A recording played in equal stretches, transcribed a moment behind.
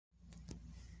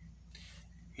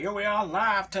Here we are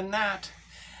live tonight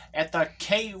at the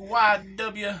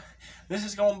KYW. This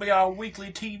is going to be our weekly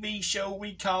TV show.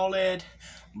 We call it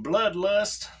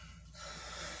Bloodlust.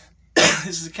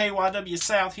 This is KYW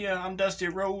South here. I'm Dusty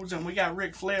Rhodes, and we got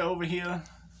Ric Flair over here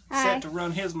set to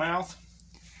run his mouth.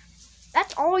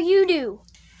 That's all you do.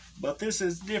 But this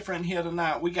is different here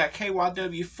tonight. We got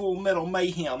KYW Full Metal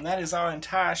Mayhem. That is our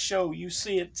entire show. You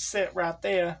see it set right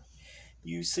there.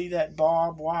 You see that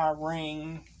barbed wire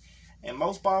ring. And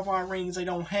most barbed wire rings, they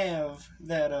don't have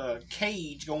that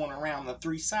cage going around the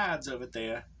three sides of it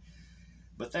there.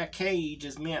 But that cage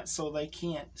is meant so they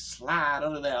can't slide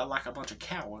under there like a bunch of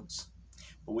cowards.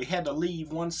 But we had to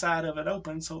leave one side of it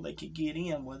open so they could get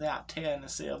in without tearing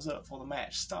themselves up before the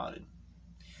match started.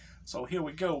 So here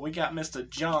we go. We got Mr.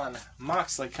 John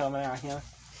Moxley coming out here.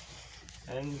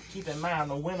 And keep in mind,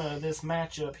 the winner of this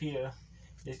matchup here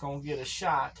is going to get a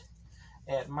shot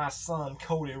at my son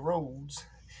Cody Rhodes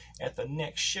at the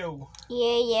next show.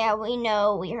 Yeah, we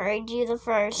know. We heard you the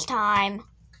first time.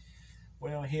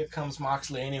 Well, here comes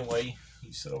Moxley anyway.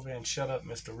 You sit over there and shut up,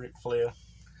 Mr. Ric Flair.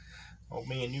 Oh,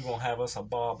 me and you gonna have us a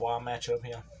barbed wire match up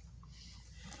here.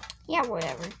 Yeah,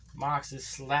 whatever. Mox is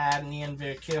sliding in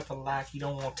very careful like he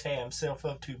don't want to tear himself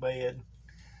up too bad.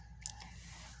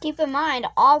 Keep in mind,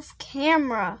 off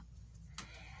camera,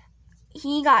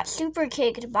 he got super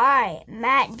kicked by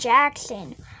Matt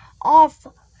Jackson off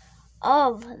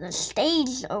of the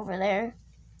stage over there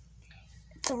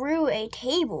through a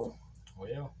table.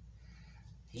 Well,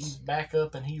 he's back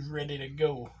up and he's ready to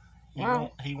go.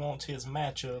 He wants his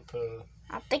matchup.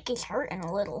 I think he's hurting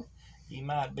a little. He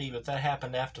might be, but that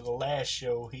happened after the last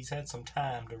show. He's had some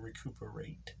time to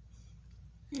recuperate.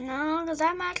 No, because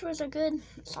that match was a good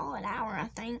solid hour, I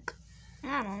think.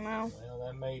 I don't know. Well,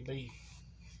 that may be.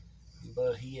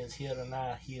 But he is here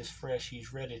tonight. He is fresh.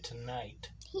 He's ready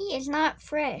tonight. He is not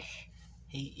fresh.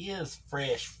 He is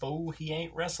fresh, fool. He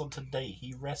ain't wrestled today.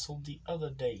 He wrestled the other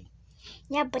day.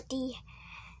 Yeah, but he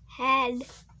had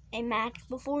a match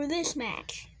before this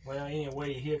match. Well,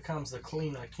 anyway, here comes the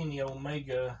cleaner, Kenny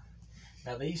Omega.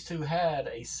 Now, these two had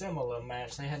a similar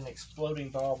match. They had an exploding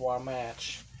barbed wire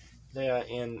match there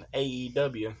in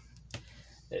AEW.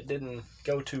 It didn't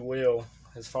go too well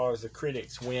as far as the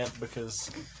critics went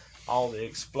because all the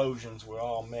explosions were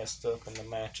all messed up in the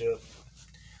matchup.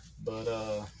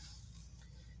 But,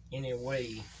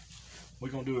 anyway,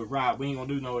 we're going to do it right. We ain't going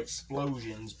to do no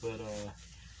explosions, but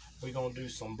we're going to do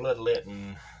some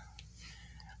bloodletting.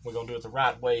 We're going to do it the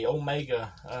right way.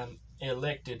 Omega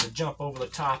elected to jump over the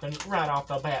top, and right off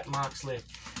the bat, Moxley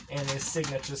in his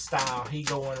signature style, he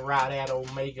going right at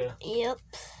Omega. Yep.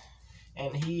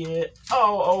 And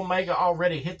Omega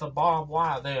already hit the barbed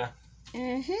wire there.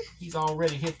 Mm-hmm. He's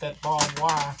already hit that barbed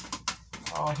wire.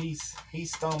 Oh, he's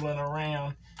stumbling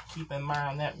around. Keep in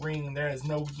mind that ring, there is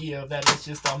no give. That is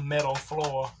just a metal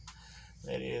floor.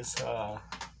 That is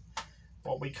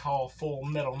what we call Full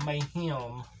Metal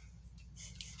Mayhem.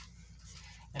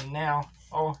 And now,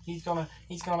 he done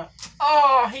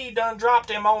dropped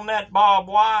him on that barbed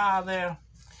wire there.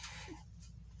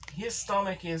 His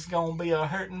stomach is gonna be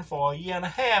hurting for a year and a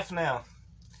half now.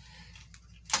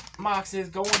 Mox is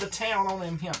going to town on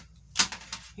him here.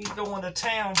 He's going to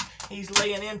town. He's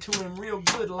laying into him real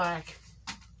good like.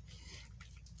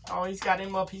 Oh, he's got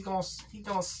him up. He's gonna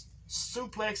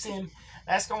suplex him.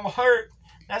 That's gonna hurt.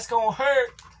 That's gonna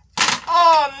hurt.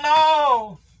 Oh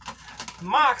no!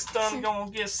 Mox done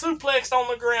gonna get suplexed on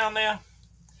the ground there.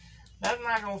 That's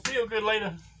not gonna feel good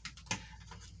later.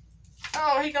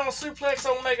 Oh, he gonna suplex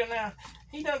Omega now.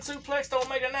 He done suplexed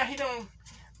Omega now. He done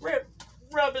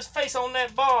rub his face on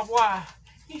that barbed wire.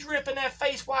 He's ripping that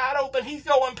face wide open. He's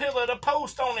going pillar to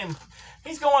post on him.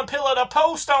 He's going pillar to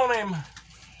post on him.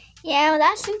 Yeah, well,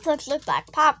 that suplex looked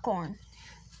like popcorn.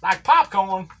 Like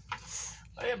popcorn?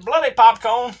 Bloody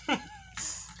popcorn.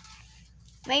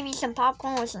 Maybe some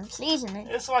popcorn with some seasoning.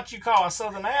 It's what you call a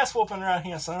southern ass whooping right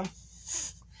here, son.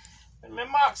 And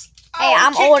Mox. Hey,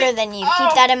 I'm older than you.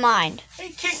 Keep that in mind. He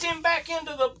kicked him back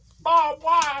into the barbed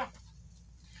wire.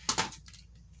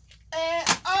 And,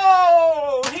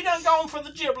 he done gone for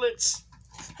the giblets.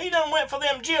 He done went for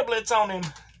them giblets on him.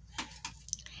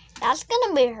 That's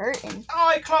gonna be hurting.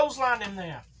 Oh, he clotheslined him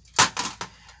there.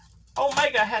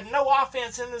 Omega had no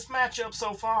offense in this matchup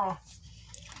so far.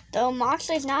 Though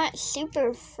Moxley's not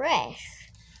super fresh.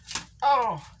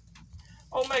 Oh,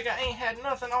 Omega ain't had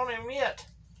nothing on him yet.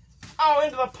 Oh,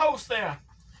 into the post there.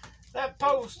 That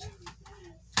post,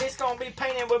 it's going to be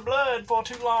painted with blood for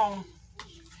too long.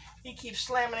 He keeps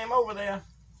slamming him over there.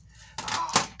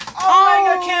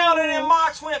 Omega countered and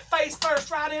Mox went face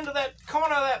first right into that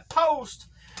corner of that post.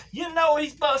 You know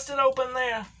he's busted open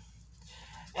there.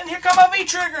 And here come a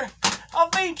V-trigger. A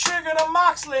V-trigger to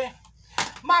Moxley.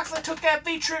 Moxley took that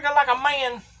V-trigger like a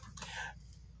man.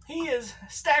 He is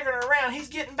staggering around. He's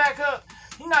getting back up.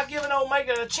 He's not giving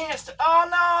Omega a chance to... Oh,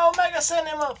 no. Omega sent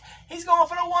him up. He's going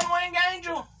for the one-winged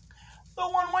angel. The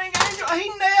one-winged angel. He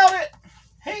nailed it.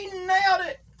 He nailed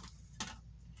it.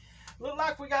 Look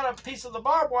like we got a piece of the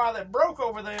barbed wire that broke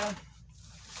over there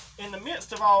in the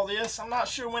midst of all this. I'm not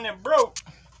sure when it broke.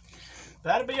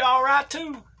 That'll be all right,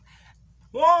 too.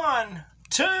 1,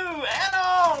 2, and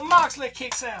oh, Moxley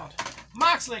kicks out.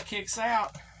 Moxley kicks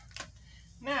out.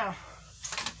 Now,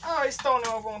 oh, he's throwing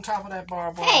him over on top of that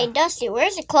barbed wire. Hey, Dusty,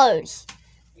 where's the clothes?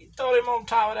 He threw him on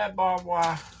top of that barbed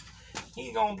wire.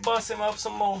 He's going to bust him up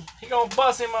some more. He's going to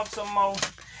bust him up some more.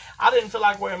 I didn't feel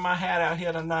like wearing my hat out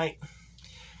here tonight,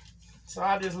 so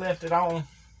I just left it on.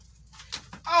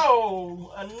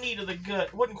 Oh, a knee to the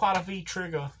gut. Wasn't quite a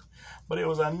V-trigger, but it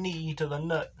was a knee to the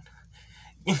nut.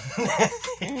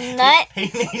 Nut? He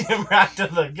kneed him right to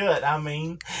the gut. I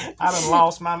mean, I done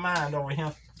lost my mind over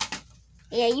him.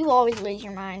 Yeah, you always lose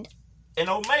your mind. And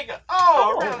Omega,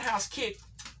 oh, a roundhouse kick.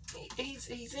 He's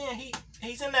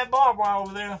in that barbed wire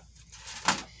over there.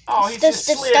 Oh, he's just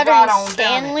slid right on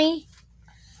Stanley.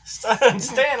 Stuttering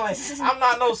Stanley. I'm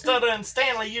not no Stuttering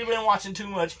Stanley. You've been watching too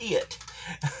much It.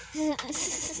 You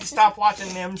stop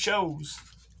watching them shows.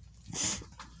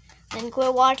 Then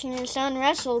quit watching your son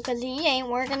wrestle because he ain't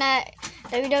working at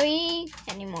WWE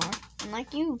anymore.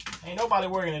 Unlike you. Ain't nobody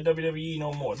working at WWE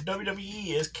no more.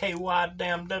 WWE is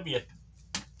KYW.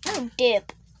 No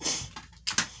dip.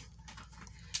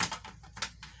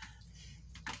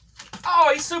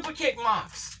 Oh, he super kicked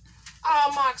Mox.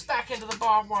 Oh, Mox back into the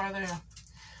barbed wire there.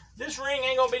 This ring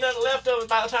ain't gonna be nothing left of it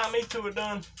by the time these two are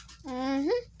done. Mm-hmm.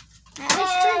 That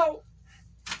is true.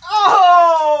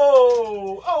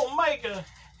 Oh, Omega.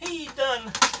 He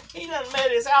done met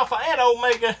his Alpha and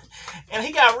Omega, and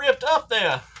he got ripped up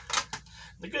there.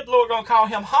 The good Lord gonna call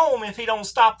him home if he don't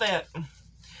stop that.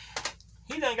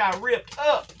 He done got ripped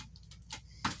up.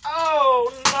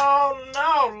 Oh,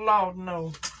 no, Lord,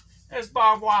 no. There's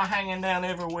barbed wire hanging down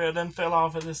everywhere. Done fell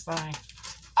off of this thing.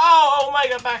 Oh,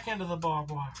 Omega back into the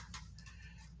barbed wire.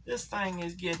 This thing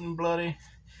is getting bloody.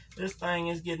 This thing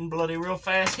is getting bloody real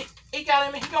fast. He got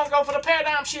him. He gonna go for the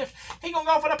paradigm shift. He gonna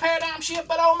go for the paradigm shift,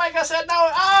 but Omega said no.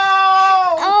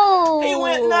 Oh! He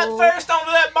went nut first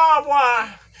onto that barbed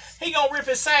wire. He gonna rip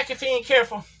his sack if he ain't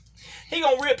careful. He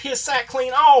gonna rip his sack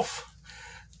clean off.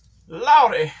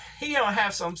 Lordy, he gonna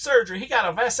have some surgery. He got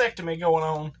a vasectomy going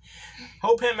on.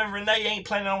 Hope him and Renee ain't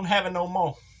planning on having no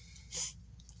more.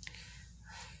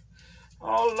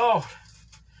 Oh, Lord.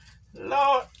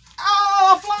 Lord.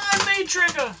 Oh, flying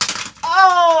V-trigger.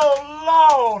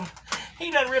 Oh, Lord.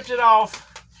 He done ripped it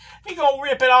off. He gonna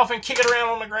rip it off and kick it around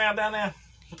on the ground down there.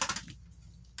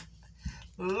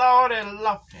 Lordy,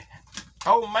 Lordy.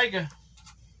 Omega.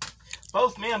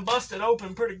 Both men busted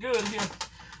open pretty good here.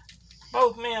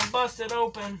 Both men busted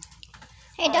open.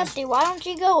 Hey, Dusty, why don't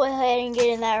you go ahead and get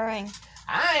in that ring?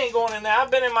 I ain't going in there.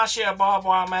 I've been in my share of barbed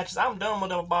wire matches. I'm done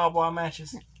with them barbed wire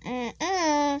matches.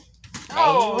 Mm-mm.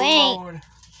 Oh, you ain't. Lord.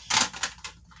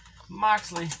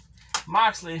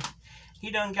 Moxley,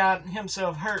 he done got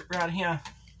himself hurt right here.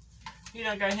 He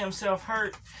done got himself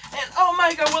hurt. And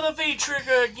Omega with a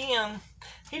V-trigger again.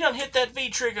 He done hit that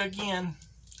V-trigger again.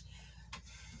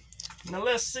 Now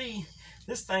let's see.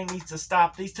 This thing needs to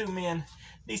stop. These two men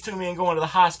going to the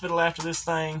hospital after this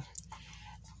thing.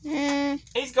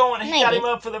 He's going. He got him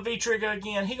up for the V-trigger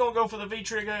again. He gonna go for the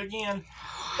V-trigger again.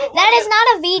 That is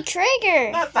not a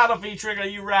V-trigger. That's not a V-trigger.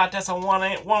 You right. That's a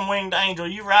one-winged angel.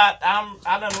 You right.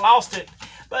 I done lost it.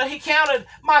 But he counted.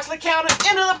 Moxley counted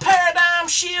into the paradigm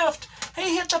shift.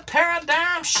 He hit the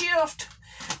paradigm shift,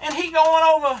 and he going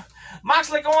over.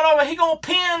 Moxley going over. He gonna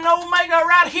pin Omega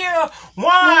right here.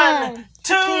 One,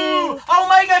 two.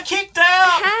 Omega kicked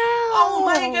out. How?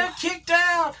 Omega kicked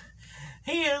out.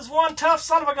 He is one tough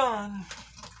son of a gun.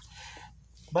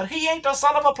 But he ain't the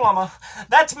son of a plumber.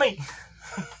 That's me.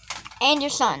 And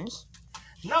your sons.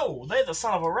 No, they're the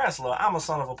son of a wrestler. I'm a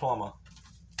son of a plumber.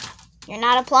 You're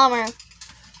not a plumber.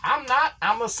 I'm not.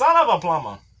 I'm the son of a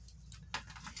plumber.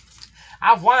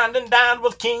 I've wined and dined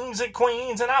with kings and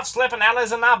queens, and I've slept in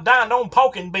alleys, and I've dined on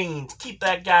poking beans. Keep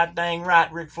that goddamn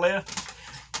right, Ric Flair.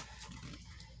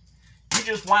 You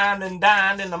just wined and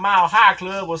dined in the Mile High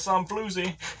Club with some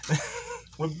floozy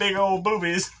with big old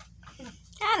boobies.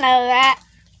 I know that.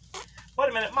 Wait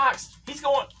a minute, Mox.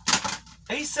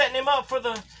 He's setting him up for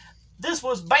the... This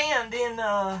was banned in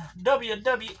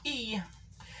WWE.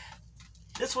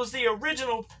 This was the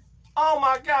original... Oh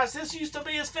my gosh, this used to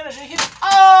be his finishing hit.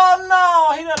 Oh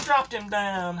no, he done dropped him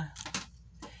down.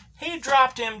 He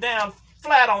dropped him down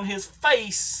flat on his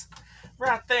face.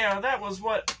 right there, that was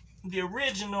what the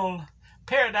original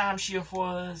paradigm shift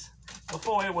was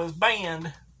before it was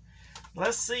banned.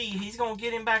 Let's see. He's gonna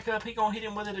get him back up. He gonna hit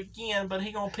him with it again, but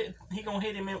he gonna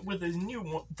hit him with his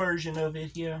new version of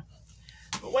it here.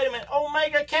 But wait a minute.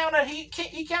 Omega counted. He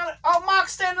counted. Oh,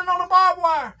 Mox standing on the barbed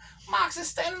wire. Mox is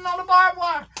standing on the barbed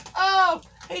wire. Oh,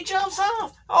 he jumps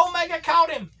off. Omega caught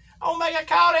him. Omega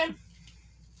caught him.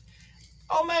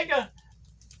 Omega.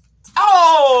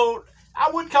 Oh, I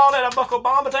would call that a buckle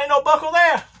bomb, but there ain't no buckle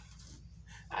there.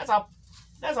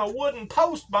 That's a wooden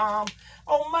post bomb.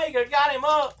 Omega got him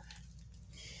up.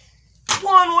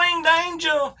 One winged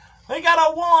angel. We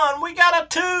got a 1. We got a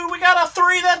 2. We got a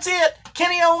 3. That's it.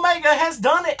 Kenny Omega has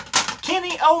done it.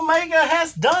 Kenny Omega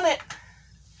has done it.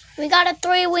 We got a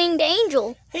 3-winged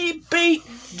angel. He beat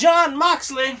John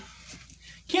Moxley.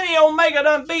 Kenny Omega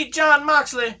done beat John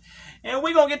Moxley. And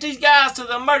we're going to get these guys to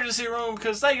the emergency room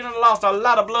because they done lost a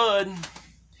lot of blood.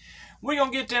 We're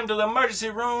going to get them to the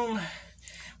emergency room.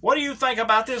 What do you think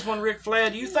about this one, Ric Flair?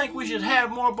 Do you think we should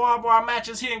have more barbed wire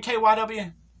matches here in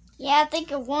KYW? Yeah,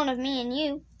 think of one of me and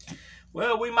you.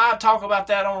 Well, we might talk about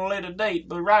that on a later date,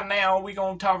 but right now we're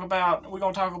gonna talk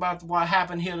about what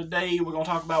happened here today. We're gonna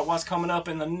talk about what's coming up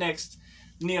in the next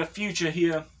near future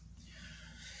here.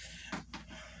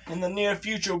 In the near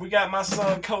future, we got my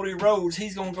son Cody Rhodes.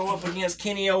 He's gonna go up against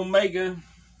Kenny Omega.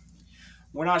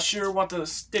 We're not sure what the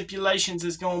stipulations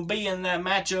is gonna be in that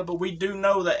matchup, but we do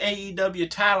know the AEW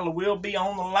title will be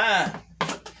on the line.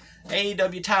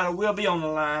 AEW title will be on the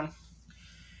line,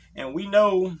 and we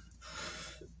know.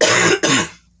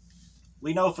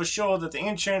 We know for sure that the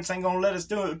insurance ain't gonna let us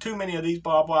do too many of these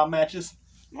barbed wire matches.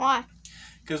 Why?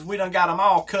 Because we done got them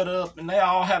all cut up and they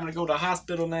all having to go to the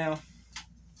hospital now.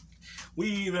 We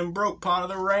even broke part of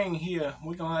the ring here.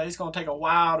 It's gonna take a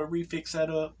while to refix that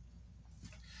up.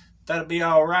 That'll be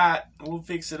alright. We'll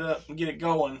fix it up and get it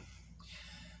going.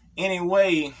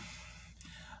 Anyway,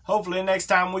 hopefully next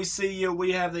time we see you,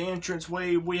 we have the entrance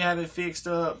way. We have it fixed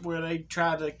up where they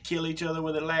tried to kill each other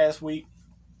with it last week.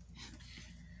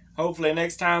 Hopefully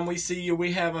next time we see you,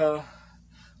 we have a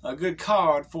good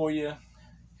card for you.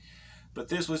 But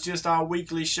this was just our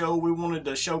weekly show. We wanted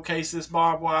to showcase this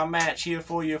barbed wire match here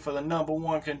for you for the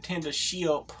 #1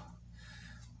 contendership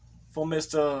for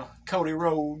Mr. Cody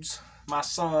Rhodes, my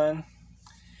son,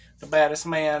 the baddest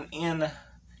man in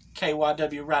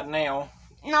KYW right now.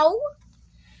 No,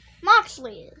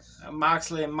 Moxley is.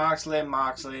 Moxley.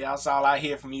 That's all I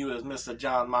hear from you is Mr.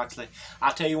 John Moxley.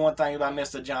 I'll tell you one thing about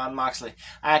Mr. John Moxley.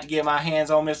 I have to get my hands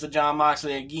on Mr. John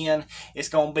Moxley again. It's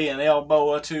going to be an elbow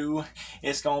or two.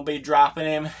 It's going to be dropping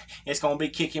him. It's going to be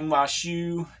kicking my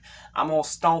shoe. I'm going to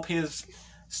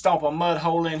stomp a mud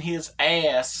hole in his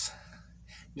ass.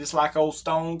 Just like old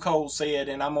Stone Cold said,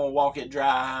 and I'm going to walk it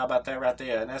dry. How about that right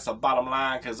there? And that's the bottom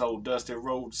line because old Dusty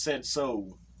Rhodes said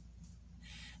so.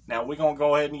 Now we're gonna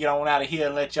go ahead and get on out of here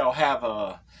and let y'all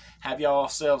have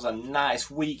yourselves a nice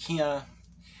week here,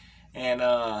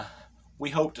 and we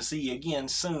hope to see you again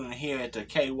soon here at the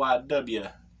KYW.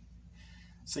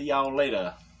 See y'all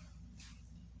later.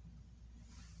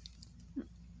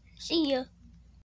 See ya.